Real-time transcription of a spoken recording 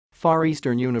Far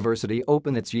Eastern University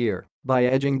opened its year by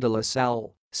edging de La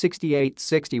Salle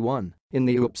 68-61 in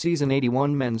the UAAP Season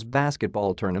 81 men's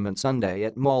basketball tournament Sunday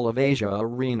at Mall of Asia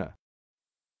Arena.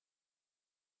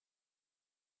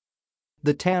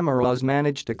 The Tamaraws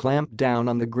managed to clamp down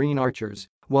on the Green Archers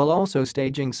while also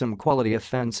staging some quality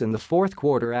offense in the fourth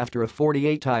quarter after a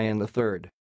 48 tie in the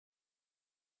third.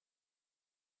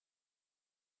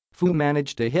 FEU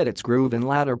managed to hit its groove in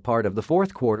latter part of the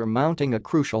fourth quarter, mounting a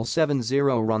crucial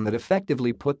 7-0 run that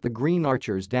effectively put the Green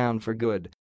Archers down for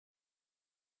good.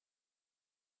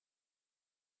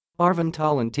 Arvin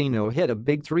Tolentino hit a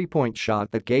big three-point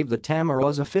shot that gave the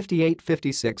Tamaraws a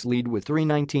 58-56 lead with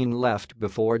 3:19 left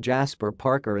before Jasper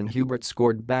Parker and Hubert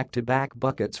scored back-to-back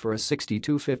buckets for a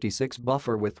 62-56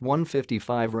 buffer with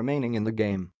 1:55 remaining in the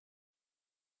game.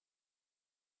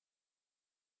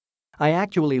 "I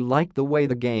actually liked the way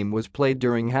the game was played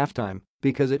during halftime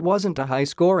because it wasn't a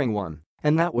high-scoring one,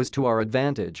 and that was to our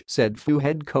advantage," said FEU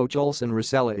head coach Olsen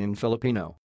Racela in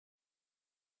Filipino.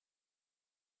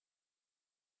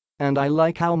 "And I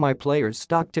like how my players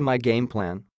stuck to my game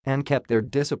plan and kept their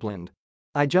discipline.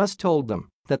 I just told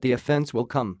them that the offense will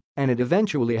come, and it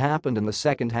eventually happened in the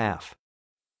second half."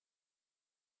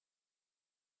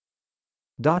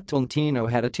 Tolentino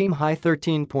had a team-high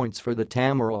 13 points for the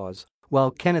Tamaraws, while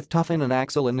Kenneth Tuffin and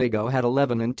Axel Inigo had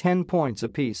 11 and 10 points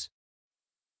apiece.